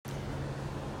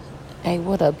Hey,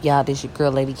 what up, y'all? This your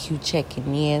girl, Lady Q,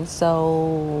 checking in.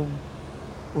 So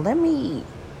let me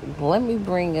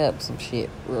bring up some shit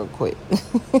real quick.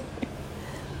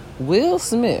 Will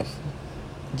Smith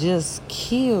just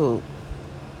killed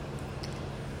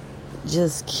that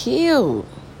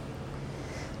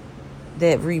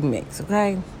remix.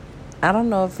 Okay, I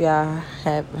don't know if y'all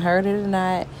have heard it or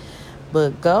not,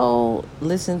 but go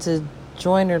listen to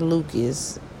Joyner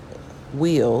Lucas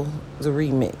Will the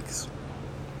remix.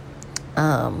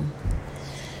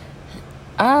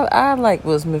 I like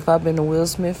Will Smith. I've been a Will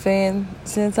Smith fan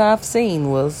since I've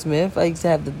seen Will Smith. I used to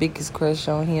have the biggest crush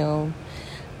on him,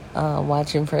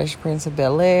 watching Fresh Prince of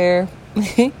Bel-Air.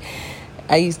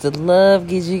 I used to love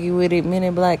Get Jiggy With It, Men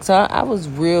in Black. So I was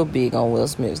real big on Will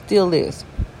Smith, still is.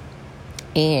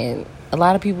 And a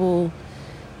lot of people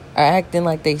are acting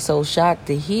like they so shocked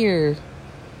to hear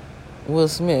Will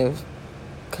Smith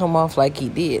come off like he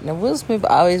did. Now, Will Smith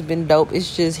always been dope.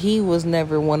 It's just he was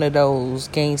never one of those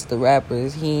gangster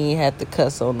rappers. He ain't had to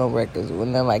cuss on no records or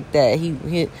nothing like that.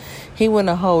 He went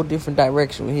a whole different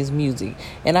direction with his music,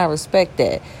 and I respect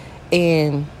that.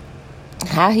 And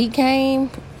how he came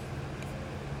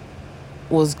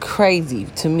was crazy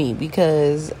to me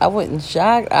because I wasn't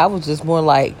shocked. I was just more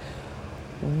like,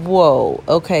 whoa,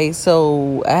 okay,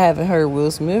 so I haven't heard Will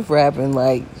Smith rap in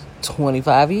like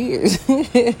 25 years.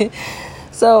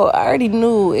 So I already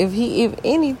knew if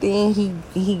anything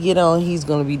he get on, he's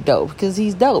gonna be dope because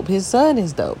he's dope. His son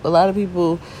is dope. A lot of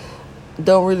people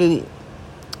don't really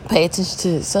pay attention to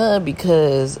his son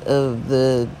because of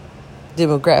the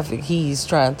demographic he's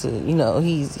trying to,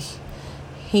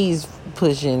 he's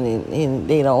pushing, and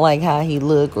they don't like how he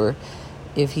look, or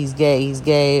if he's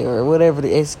gay, or whatever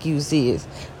the excuse is,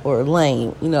 or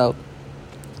lame,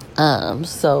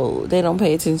 so they don't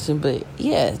pay attention. But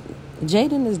yeah,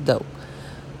 Jaden is dope.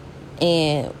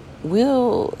 And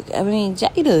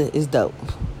Jada is dope.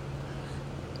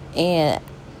 And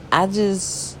I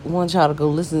just want y'all to go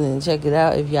listen and check it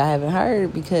out if y'all haven't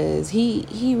heard, because he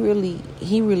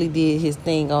really did his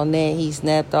thing on that. He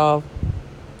snapped off.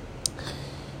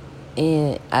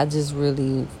 And I just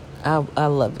really, I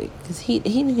love it. Because he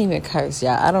didn't even curse,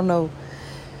 y'all. I don't know.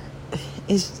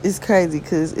 It's crazy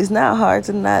because it's not hard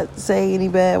to not say any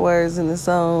bad words in the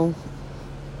song.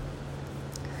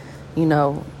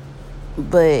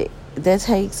 But that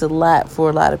takes a lot for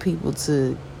a lot of people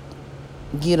to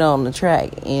get on the track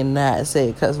and not say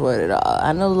a cuss word at all.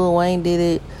 I know Lil Wayne did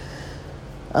it.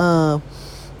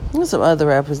 There's some other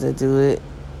rappers that do it.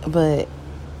 But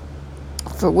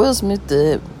for Will Smith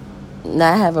to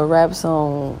not have a rap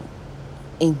song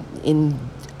in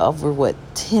over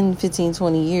 10, 15,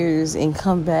 20 years and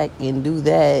come back and do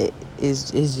that is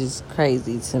just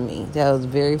crazy to me. That was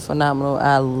very phenomenal.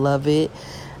 I love it.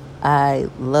 I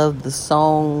love the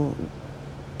song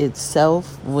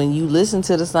itself. When you listen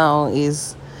to the song,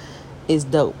 is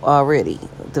dope already.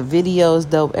 The video is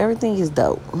dope. Everything is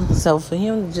dope. So for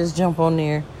him to just jump on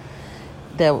there,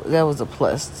 that was a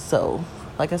plus. So,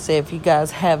 like I said, if you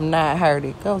guys have not heard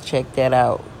it, go check that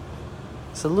out.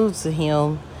 Salute to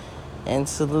him, and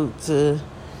salute to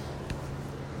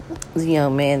the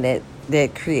young man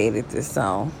that created this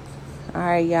song. All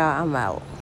right, y'all, I'm out.